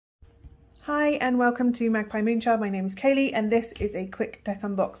Hi and welcome to Magpie Moonchild. My name is Kayleigh and this is a quick deck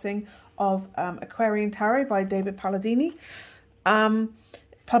unboxing of Aquarian Tarot by David Palladini,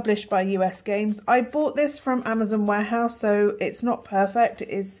 published by US Games. I bought this from Amazon Warehouse, so it's not perfect. It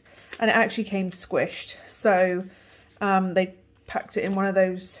is, and it actually came squished. So they packed it in one of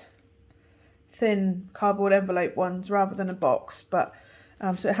those thin cardboard envelope ones rather than a box, but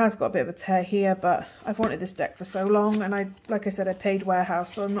so it has got a bit of a tear here, but I've wanted this deck for so long, and like I said, I paid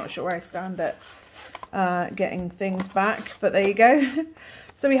Warehouse, so I'm not sure where I stand at getting things back, but there you go.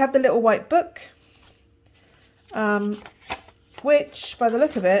 So we have the little white book, which by the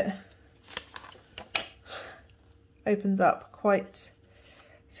look of it opens up quite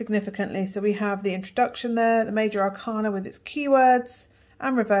significantly. So we have the introduction there, the major arcana with its keywords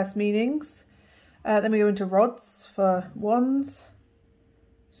and reverse meanings. Then we go into rods for wands,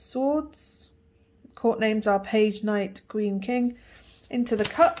 swords, court names are page, knight, queen, king, into the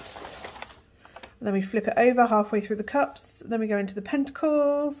cups, and then we flip it over halfway through the cups, then we go into the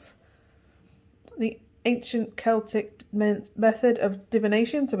pentacles, the ancient Celtic method of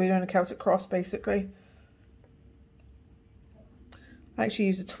divination, so we're doing a Celtic cross basically. I actually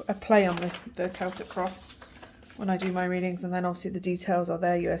use a play on the Celtic cross when I do my readings, and then obviously the details are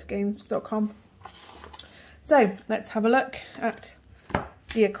there, usgames.com. So let's have a look at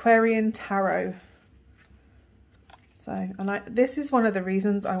the Aquarian Tarot. So, and this is one of the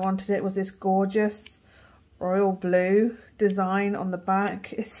reasons I wanted it, was this gorgeous royal blue design on the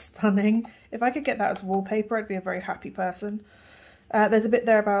back. It's stunning. If I could get that as wallpaper, I'd be a very happy person. There's a bit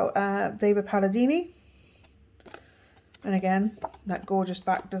there about David Palladini. And again, that gorgeous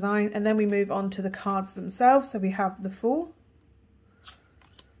back design. And then we move on to the cards themselves. So we have the Fool,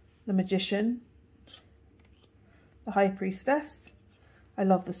 the Magician, the High Priestess. I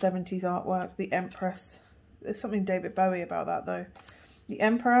love the 70s artwork. The Empress. There's something David Bowie about that though. The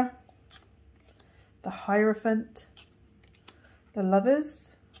Emperor. The Hierophant. The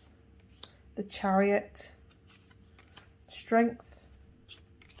Lovers. The Chariot. Strength.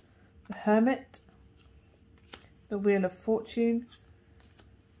 The Hermit. The Wheel of Fortune.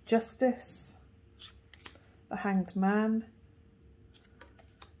 Justice. The Hanged Man.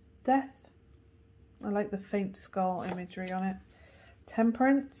 Death. I like the faint skull imagery on it.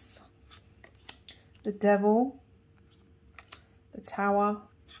 Temperance, the Devil, the Tower,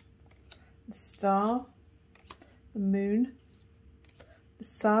 the Star, the Moon, the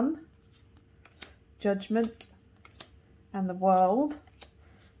Sun, Judgment, and the World.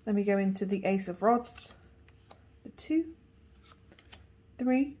 Then we go into the Ace of Rods, the 2,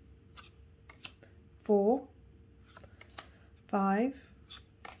 3, 4, 5,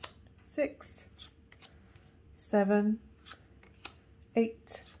 6, 7,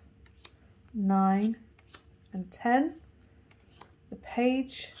 8, 9, and 10. The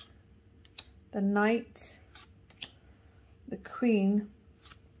Page, the Knight, the Queen,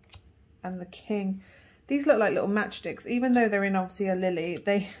 and the King. These look like little matchsticks, even though they're in obviously a lily.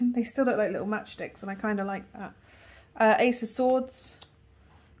 They still look like little matchsticks, and I kind of like that. Ace of Swords,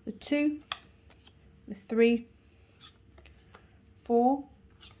 the 2, the 3, 4,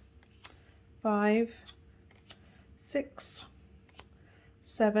 5, 6,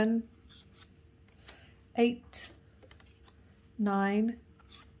 7, 8, 9,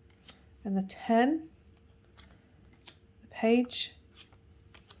 and the 10. The Page,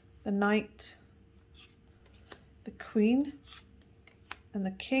 the Knight, the Queen, and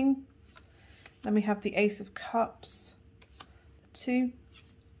the King. Then we have the Ace of Cups, 2,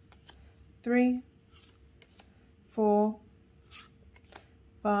 3, 4,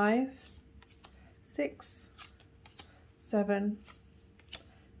 5, 6, 7,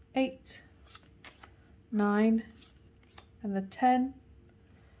 8, 9, and the 10.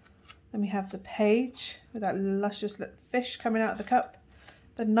 Then we have the Page with that luscious little fish coming out of the cup,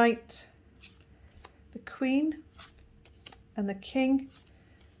 the Knight, the Queen, and the King.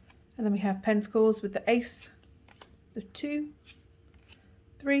 And then we have Pentacles with the Ace, the 2,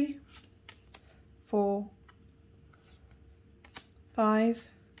 3, 4, 5,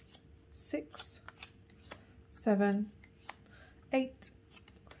 6, 7, 8,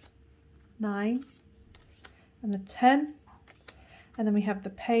 9, and the 10. And then we have the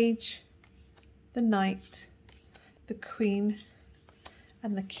Page, the Knight, the Queen,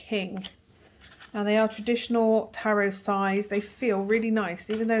 and the King. Now they are traditional tarot size. They feel really nice,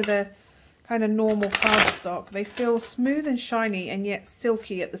 even though they're kind of normal cardstock. They feel smooth and shiny and yet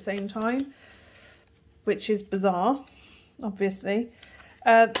silky at the same time, which is bizarre, obviously.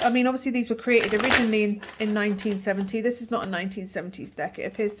 I mean, obviously these were created originally in 1970. This is not a 1970s deck. It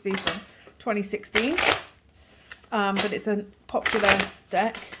appears to be from 2016. But it's a popular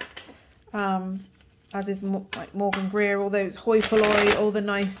deck. as is like Morgan Greer, all those hoi polloi, all the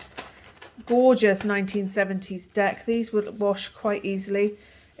nice, gorgeous 1970s deck. These would wash quite easily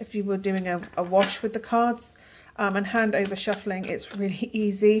if you were doing a wash with the cards. And hand over shuffling, it's really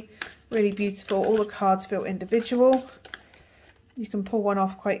easy, really beautiful. All the cards feel individual. You can pull one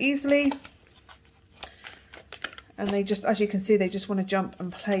off quite easily. And they just, as you can see, they just want to jump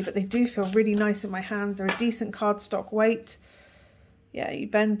and play, but they do feel really nice in my hands. They're a decent cardstock weight. Yeah, you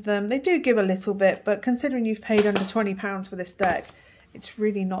bend them. They do give a little bit, but considering you've paid under £20 for this deck, it's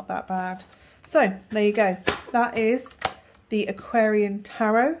really not that bad. So there you go. That is the Aquarian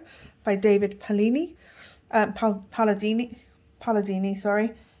Tarot by David Palladini. Palladini,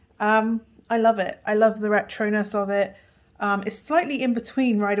 sorry. I love it. I love the retroness of it. It's slightly in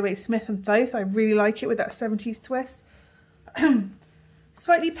between Rider-Waite-Smith and Thoth. I really like it with that 70s twist.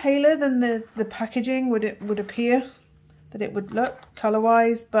 Slightly paler than the packaging would appear that it would look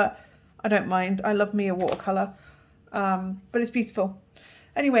colour-wise, but I don't mind. I love me a watercolour, but it's beautiful.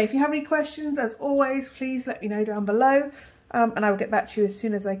 Anyway, if you have any questions, as always, please let me know down below, and I will get back to you as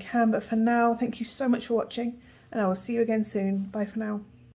soon as I can. But for now, thank you so much for watching, and I will see you again soon. Bye for now.